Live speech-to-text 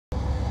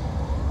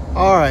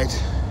All right,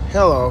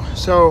 hello.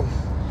 So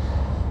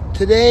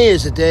today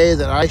is a day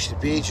that I should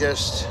be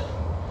just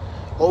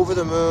over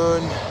the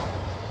moon.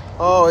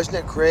 Oh, isn't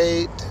it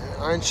great?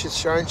 Aren't you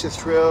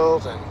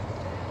thrilled? And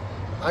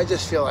I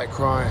just feel like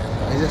crying.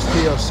 I just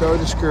feel so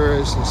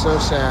discouraged and so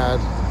sad.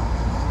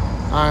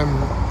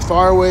 I'm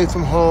far away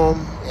from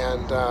home,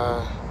 and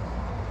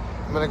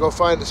I'm gonna go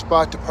find a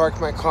spot to park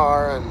my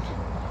car. And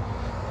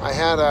I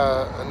had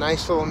a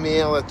nice little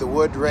meal at the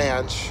Wood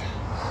Ranch.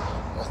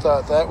 I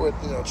thought that would,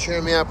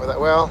 cheer me up. I thought,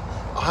 well,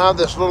 I'll have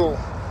this little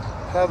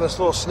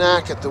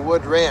snack at the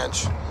Wood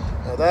Ranch.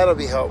 Now that'll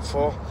be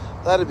helpful.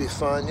 That'll be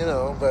fun,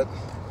 But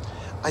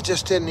I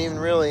just didn't even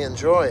really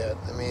enjoy it.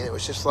 I mean, it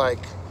was just like,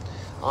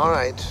 all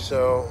right.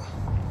 So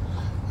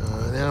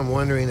now I'm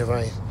wondering if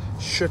I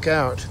shook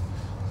out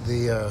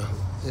the,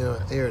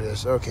 here it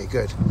is. Okay,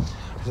 good.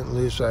 I didn't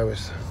lose what I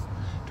was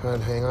trying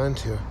to hang on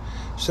to.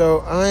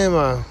 So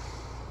I'm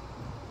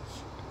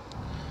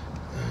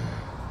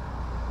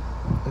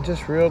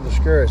just real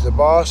discouraged. The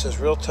boss is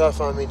real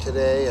tough on me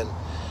today, and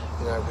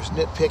I was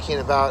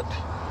nitpicking about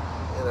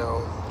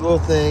little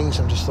things.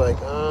 I'm just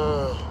like,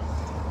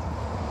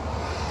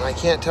 I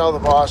can't tell the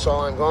boss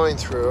all I'm going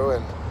through.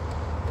 And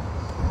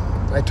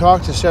I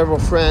talked to several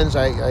friends.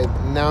 I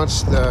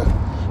announced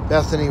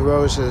Bethany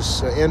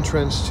Rose's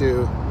entrance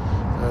to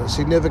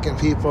significant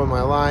people in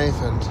my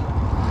life, and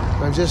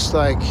I'm just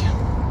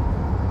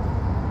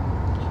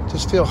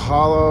feel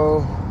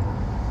hollow.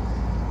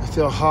 I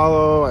feel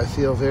hollow. I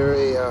feel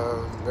very,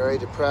 very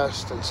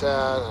depressed and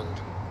sad. And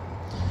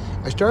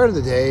I started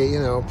the day,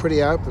 pretty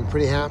up and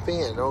pretty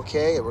happy and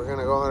okay. And we're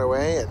gonna go on our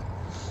way, and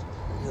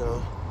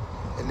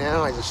and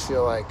now I just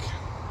feel like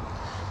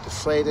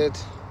deflated,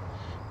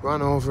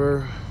 run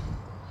over.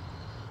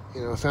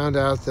 Found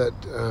out that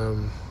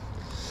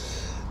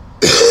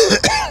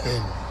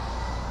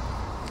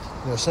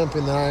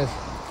something that I've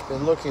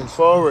been looking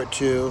forward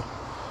to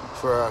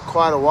for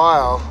quite a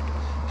while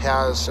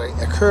has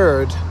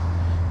occurred.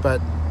 But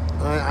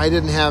I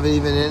didn't have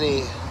even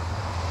any,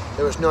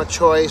 there was no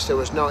choice, there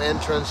was no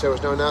entrance, there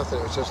was no nothing.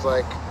 It was just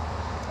like,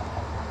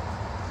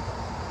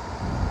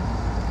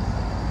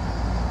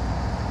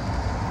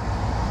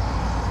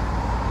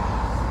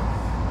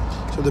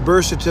 so the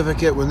birth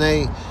certificate, when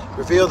they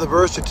reveal the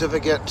birth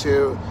certificate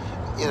to,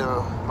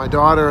 my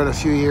daughter in a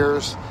few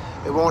years,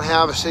 it won't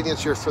have a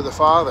signature for the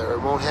father.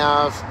 It won't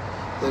have,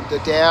 the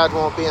dad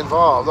won't be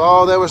involved.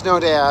 Oh, there was no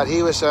dad.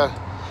 He was a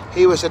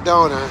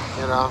donor,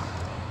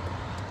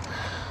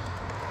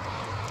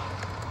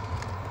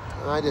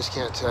 I just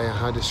can't tell you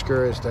how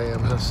discouraged I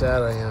am, how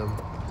sad I am.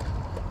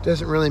 It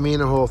doesn't really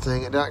mean a whole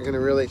thing. It's not going to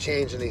really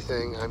change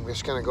anything. I'm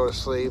just going to go to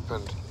sleep,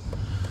 and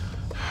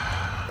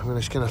I'm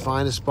just going to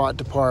find a spot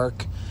to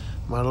park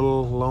my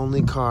little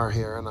lonely car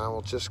here, and I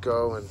will just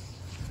go and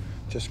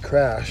just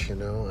crash,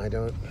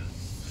 not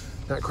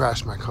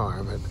crash my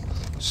car, but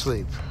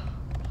sleep.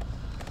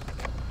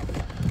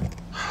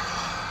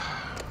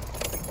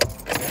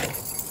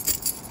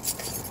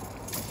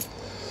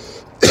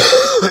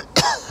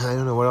 I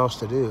don't know what else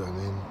to do. I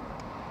mean,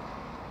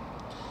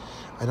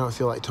 I don't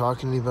feel like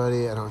talking to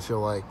anybody. I don't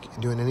feel like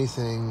doing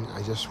anything.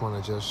 I just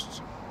want to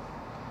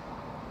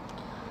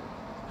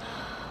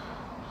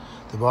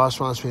the boss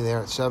wants me there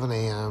at 7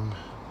 a.m.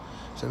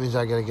 So that means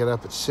I got to get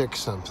up at 6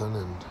 something,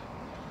 and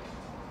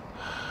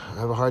I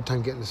have a hard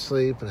time getting to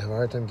sleep, and I have a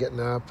hard time getting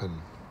up, and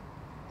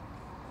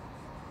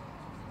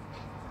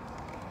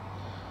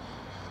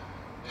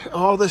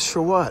all this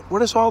for what?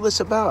 What is all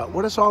this about?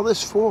 What is all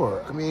this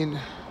for? I mean,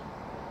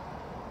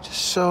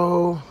 just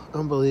so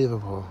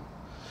unbelievable.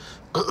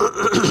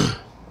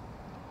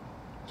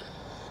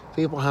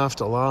 People have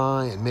to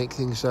lie and make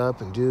things up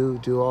and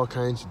do all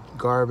kinds of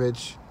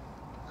garbage.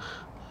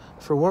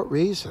 For what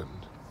reason?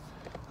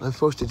 I'm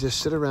supposed to just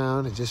sit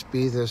around and just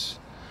be this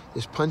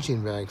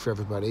punching bag for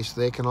everybody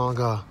so they can all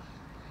go.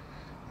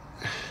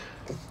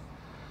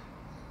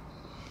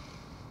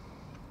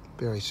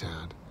 Very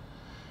sad.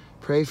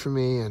 Pray for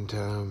me, and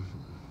want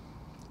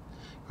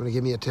to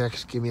give me a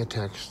text, give me a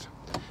text.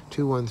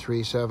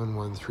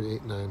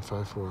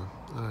 213-713-8954. All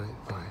right,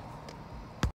 bye.